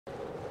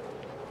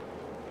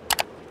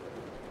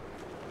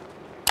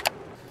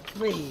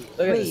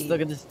Look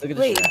at this.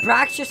 Wait,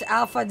 Brax just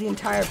alpha the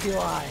entire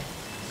POI.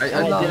 Did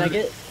I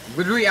get?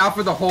 Literally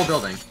alpha the whole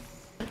building.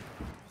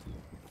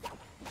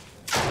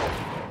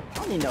 I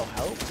don't need no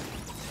help.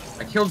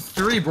 I killed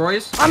 3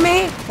 boys. On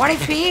me! 1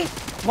 HP!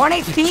 1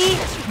 HP!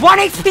 1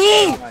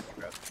 HP!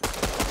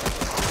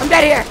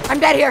 I'm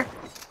dead here!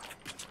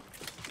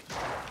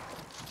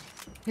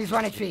 He's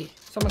 1 HP.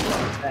 Someone kill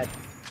him.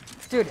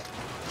 Dude,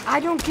 I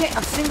don't get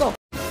a single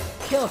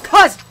kill.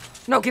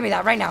 No, give me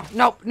that right now.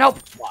 Nope. No,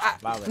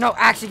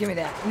 actually give me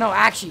that. No,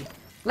 actually.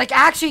 Like,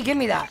 actually give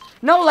me that.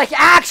 No, like,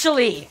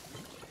 actually!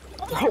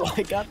 Oh,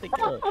 I got the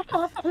kill.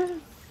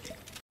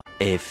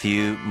 A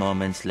few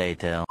moments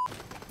later.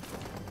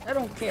 I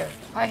don't care.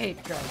 I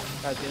hate Dragon.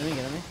 Guys, get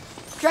me.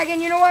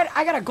 Dragon, you know what?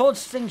 I got a gold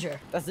Stinger.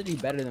 That's literally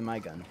better than my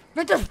gun.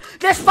 But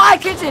there's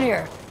 5 kids in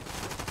here.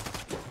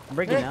 I'm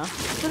breaking now.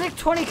 There's like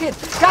 20 kids.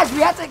 Guys, we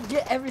have to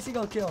get every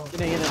single kill.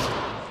 Get in.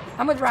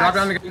 I'm with Drop Rax.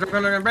 down again.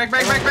 Break.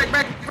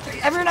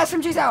 Everyone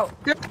SMG's out.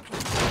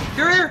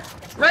 Here.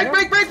 Break.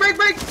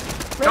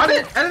 Got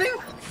it. Editing.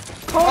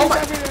 Cones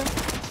everywhere.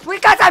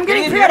 Wait, guys, I'm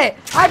getting pre-edit.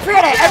 I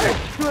pre-edit.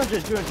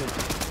 200.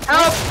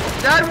 Help.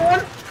 Dead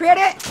 1.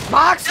 Pre-edit.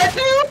 Box. Dead 2.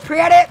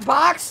 Pre-edit.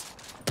 Box.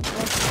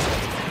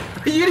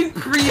 Are you getting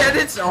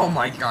pre-edits? Oh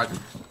my god.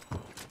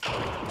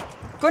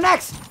 Go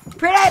next.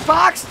 Pre-edit.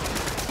 Box.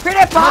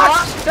 Pre-edit.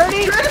 Box.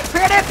 30.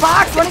 Pre-edit.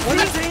 Box.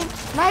 23.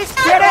 Nice.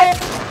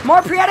 Pre-edit.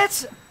 More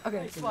pre-edits.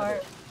 Okay.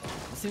 Smart.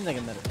 Seems like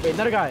another. Wait,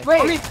 another guy.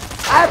 Wait.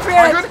 I have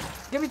pre-edit.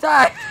 Give me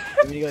time.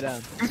 Let me go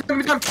down. Give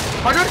me time.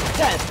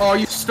 100. Oh,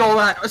 you stole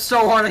that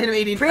so hard. I hit him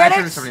 80.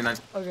 Pre-edits. 79.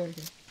 Okay.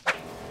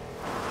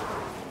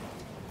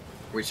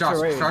 Wait, shots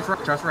right. Yeah,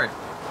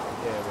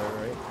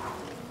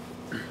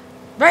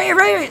 right.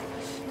 Right.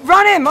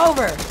 Run him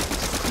over.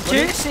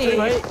 Juicy.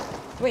 Wait.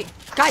 Wait,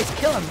 guys,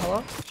 kill him.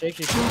 Hello? Shake.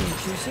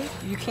 Juicy?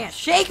 You can't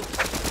shake.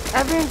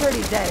 Everyone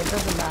 30 dead. It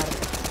doesn't matter.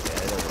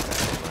 Yeah, it doesn't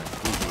matter.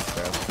 GG's,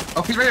 bro.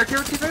 Oh, he's right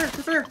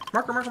here.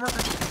 Marker.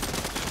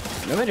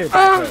 No matter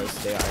how close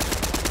they are.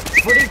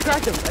 40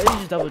 cracked him. I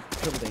just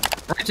triple thing.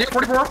 Right here,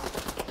 44.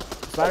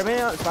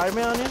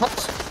 Spider-Man on you.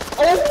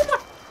 Oh!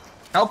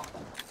 Help.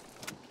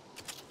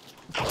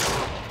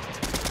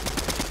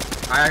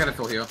 I gotta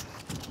full heal.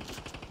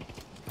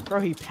 Bro,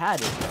 he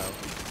padded, bro.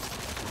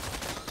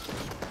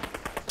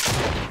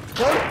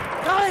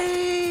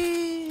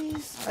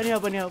 Nice! I need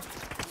help.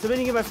 So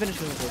many get my finish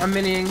with I'm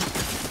mining.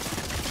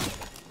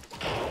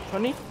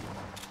 20?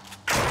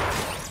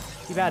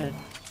 He batted.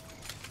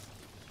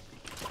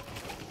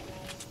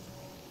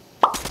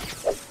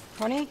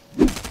 20?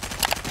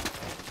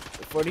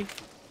 40?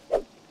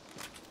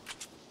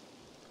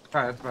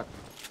 Alright, that's about.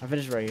 I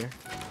finished right here.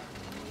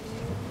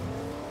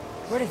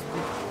 What is it?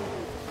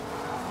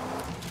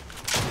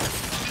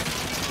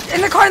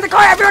 In the car,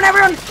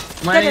 everyone!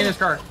 Landing in his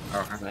car.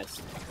 Oh, okay.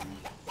 Nice.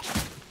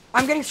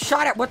 I'm getting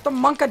shot at. What the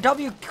monka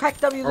W, crack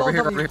W, low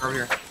W. Over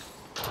here.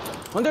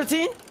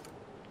 113?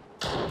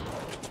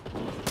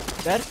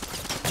 Dead?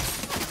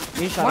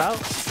 You shot What? out?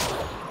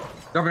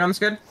 Jumping on the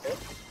skid.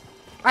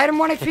 Item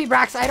 1 HP,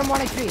 Brax. Item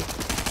 1 HP.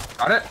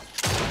 Got it.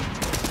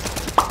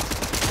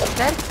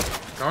 Dead?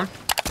 Going.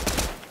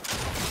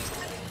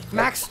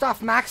 Max stuff,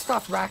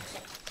 Brax.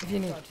 If you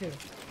need to.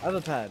 I have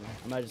a pad.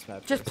 I might just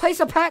pad. Just place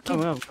a pad. Oh,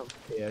 no.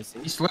 Yeah, I see.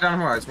 He slid down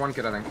more. It's 1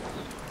 kid, I think.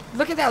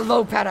 Look at that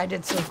low pad I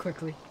did so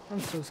quickly. I'm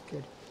so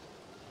scared.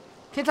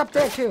 Kid's up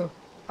there too.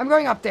 I'm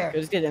going up there.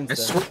 Just get I insta.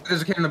 swear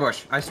there's a kid in the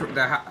bush. I swear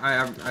that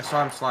I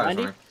saw him slide.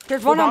 90?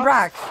 There's one on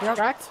Brax. Yep.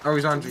 Cracked? Oh,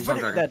 he's on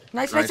dragon. Dead.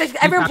 Nice.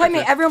 Everyone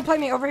play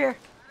me over here.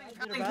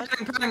 Cutting.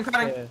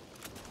 Yeah.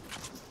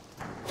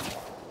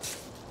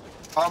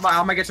 Oh,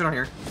 I might get you on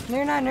here. No,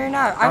 you're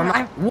not.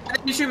 I'm What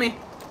did you shoot me?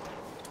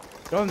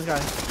 Go on this guy.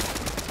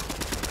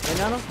 Hey,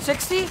 Nano?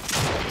 60.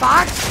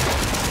 Box.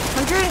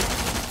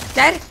 100.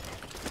 Dead.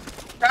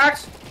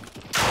 Cracks.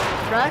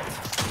 Cracked?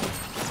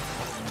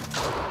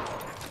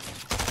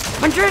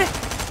 100.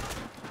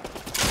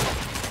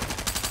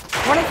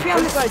 1 HP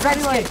on this Right, red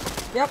right.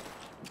 skin. Yep.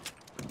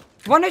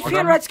 1 HP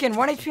on red skin.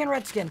 1 HP on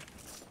red skin.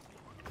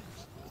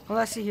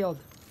 Unless he healed.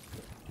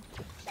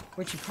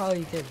 Which he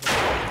probably did.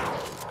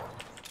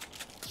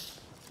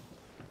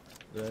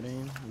 Ready?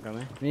 I'm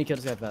coming. We need to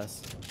kill this guy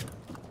fast.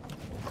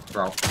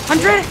 Bro.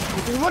 100.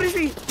 What is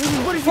he?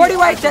 40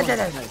 white. Dead.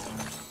 Nice.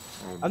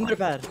 I'm not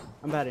bad.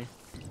 I'm batting.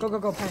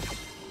 Go, pen.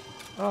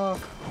 Oh.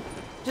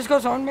 Just go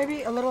zone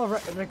maybe? A little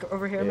like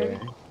over here maybe?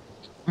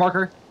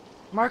 Marker.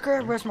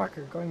 Marker? Where's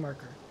marker? Going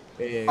marker.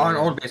 Yeah. On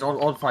old base.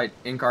 Old fight.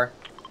 In car.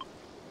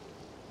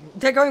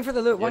 They're going for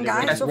the loot. One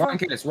guy It's so one far?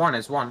 kid. It's one.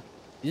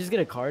 You just get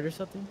a card or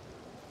something?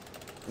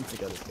 Let's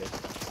go this kid.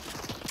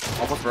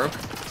 Almost broke.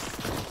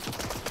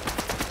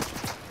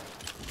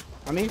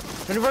 I mean,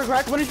 24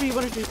 crack. What is he?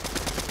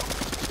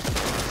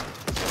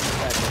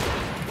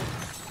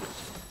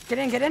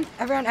 Get in.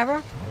 Everyone,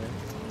 ever.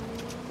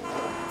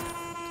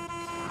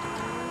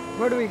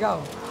 Where do we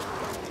go?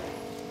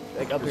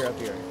 Like up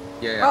here.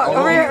 Yeah. Oh,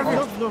 over here.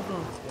 No.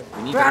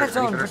 We need We're out better- of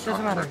zone, we need but it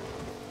doesn't better matter.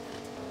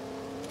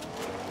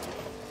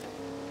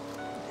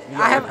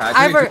 I have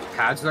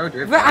pads though,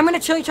 dude. I'm gonna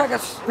chili check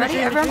us. Ready,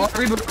 everyone? Oh,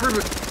 reboot.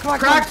 Come on,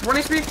 Cracked. 1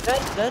 HP.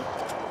 Dead.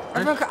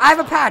 Everyone, I have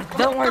a pad.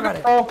 Don't worry about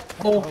it.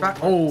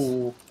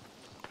 Oh.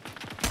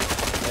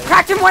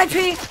 Cracked him 1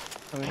 HP.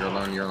 You're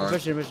alone. I'm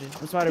pushing. I'm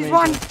Spider-Man. He's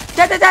one.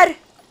 Dead.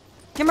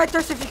 Get my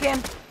thirst if you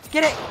can.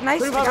 Get it. Nice.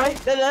 Put him up,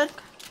 right? Dead.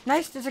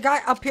 Nice. There's a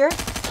guy up here.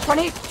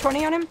 20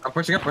 on him. I'm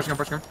pushing him.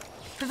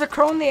 There's a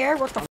crow in the air.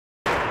 What the?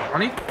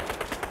 20.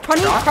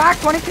 20.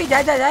 Cracked. 1 HP.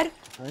 Dead.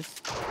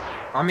 Nice.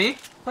 On me.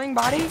 Playing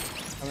body.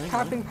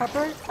 Popping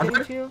pepper.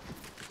 82.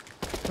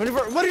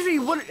 24. What is he?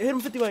 What? Hit him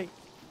 50 way.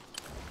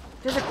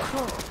 There's a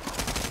crow.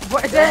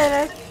 What?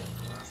 Dead.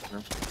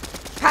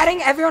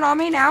 Padding. Everyone on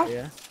me now.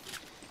 Yeah.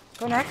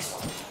 Go next.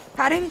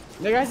 Padding.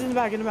 The guy's in the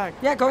back.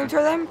 Yeah, going to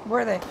them.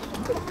 Where are they?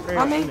 Right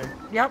On me. there.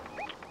 Yep.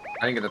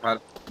 I didn't get the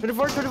pad.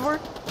 24.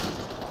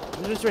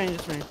 Just range.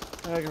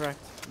 Okay, correct.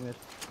 Good.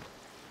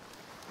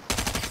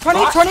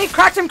 20.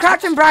 Cracked him.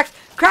 Brax.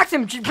 Cracked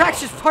him. Brax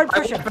just hard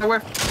push him.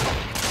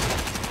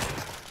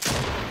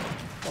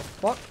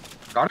 What?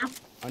 Got him.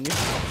 On you.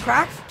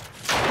 Cracked.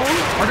 Boom.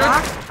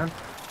 100.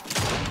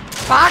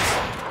 Box.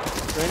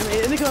 Random.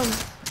 In the come.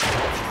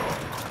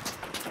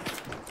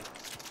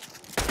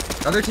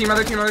 Other team.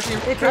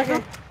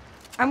 Okay.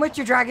 I'm with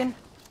you, Dragon.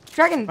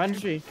 Dragon. Find a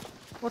tree.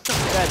 What the?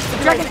 Dead.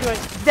 Dragon.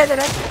 Dead.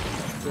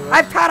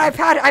 I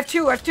have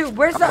two.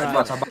 Where's the?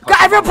 Bot.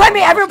 God,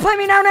 everyone play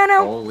me now.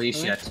 Holy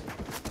shit.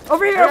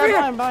 Over here.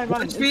 Fine.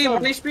 1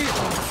 HP.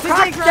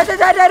 Cracked.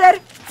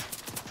 Dead.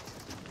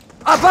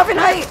 Above in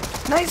height.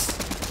 Nice.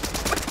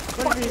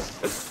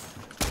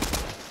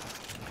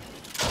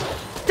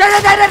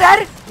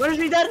 Dead. What is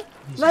he dead?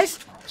 Nice.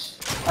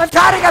 I'm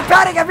padding.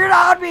 If you're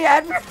not on me,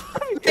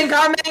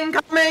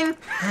 Incoming.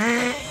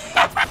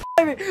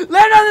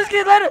 Land on this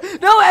kid.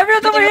 No,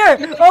 everyone's over here.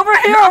 Over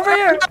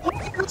here.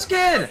 This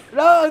kid.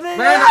 No,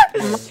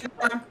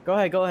 Go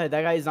ahead.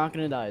 That guy is not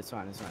gonna die. It's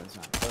fine. Go ahead.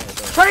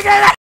 Try to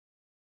get it.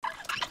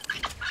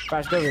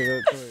 Crash, go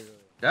here.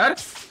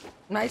 Dead.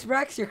 Nice,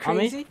 Brax. You're On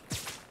me? crazy.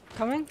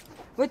 Coming.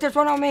 Wait, there's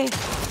one on me.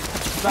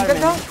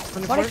 Spider-Man. No.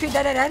 1 HP.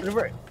 Dead.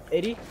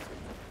 80.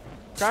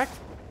 Cracked.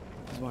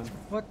 There's one.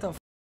 What the?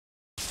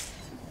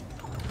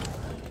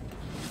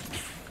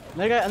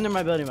 That guy under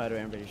my building, by the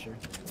way. I'm pretty sure.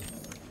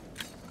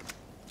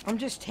 I'm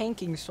just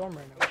tanking Storm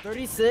right now.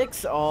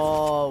 36.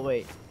 Oh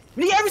wait.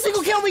 We need every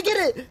single kill. We get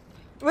it.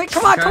 Wait,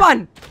 come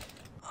on.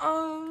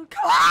 Oh,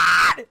 come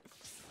on.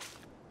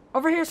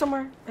 Over here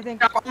somewhere, I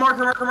think.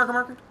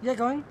 Marker. Yeah,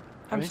 going.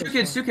 I'm Two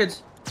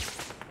kids.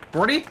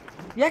 40.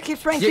 Yeah, keep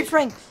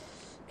spraying.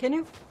 Can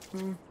you?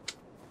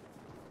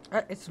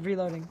 It's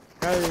reloading.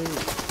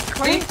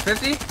 20.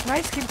 50.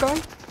 Nice, keep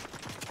going.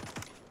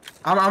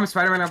 I'm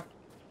Spider-Man up.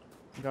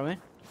 Got me.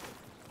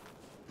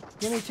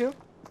 Give me 2.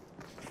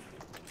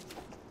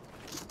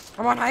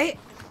 I'm on height.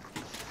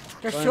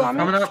 There's 2 on me.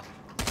 Coming up.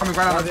 Coming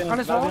right out. On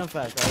his wall.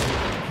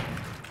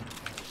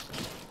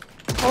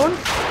 Phone.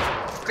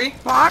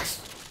 Box.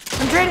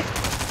 100.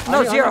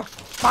 No, 0.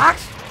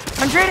 Box.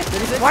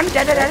 100. 1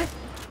 dead.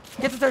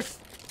 Get the thirst.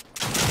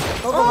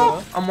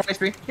 Go. I'm 1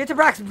 HP. Get to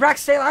Brax. Brax,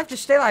 stay alive.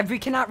 Just stay alive. We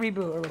cannot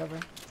reboot or whatever.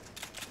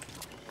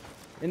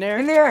 In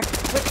there.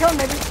 Let's kill him,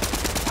 maybe.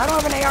 I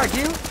don't have an AR. Do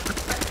you?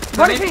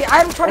 20 feet. I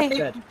have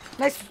 20.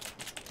 Nice.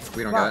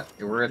 We don't get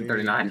it. We're at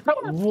 39.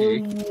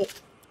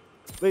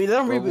 Wait,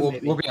 let him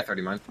reboot. We'll be at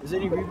 39. Is there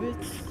any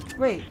reboots?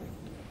 Wait.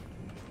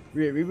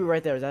 Reboot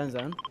right there. Is that in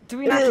zone? Do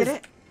we not get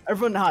it?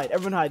 Everyone hide.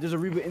 There's a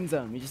reboot in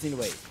zone. We just need to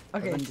wait.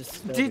 Okay.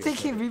 Do you think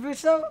he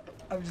reboots though?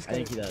 I'm just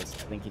kidding. I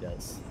think he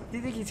does. Do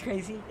you think he's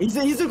crazy? He's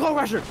a cold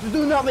crusher.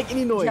 Do not make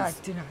any noise. Yeah,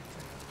 do not.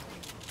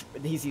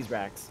 But he sees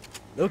Brax.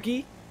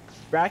 Loki,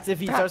 Brax, if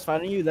he starts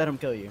fighting you, let him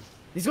kill you.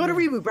 He's going to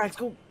reboot. Brax,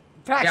 go.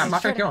 Brax, yeah, I'm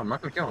not gonna kill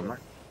him.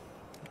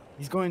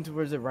 He's going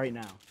towards it right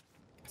now.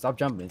 Stop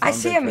jumping. I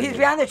see him. He's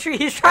behind the tree.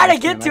 He's trying to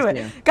get to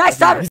it. Guys,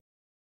 stop.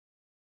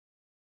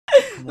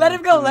 Let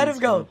him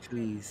go.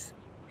 Please.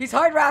 He's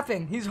hard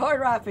rapping.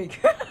 I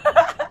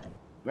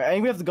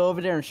think we have to go over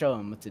there and show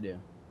him what to do.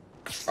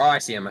 Oh, I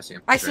see him. I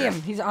see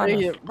him. He's on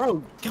us.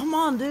 Bro, come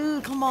on,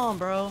 dude. Come on,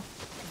 bro.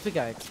 Big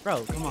guy.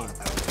 Bro, come on.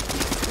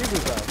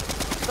 Reboot, bro.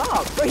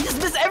 Stop. Bro, he just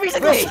missed every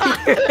single shot.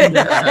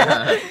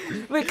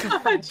 Wait,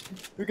 come on. Here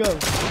we go.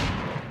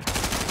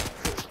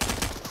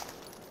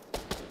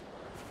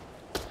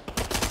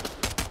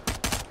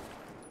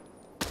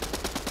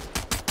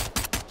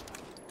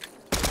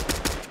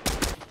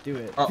 Do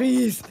it. Oh.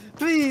 Please.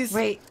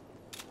 Wait.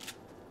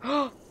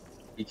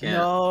 He can't.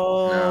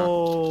 No.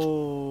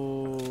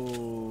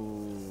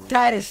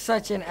 That is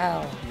such an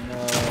L.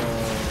 No.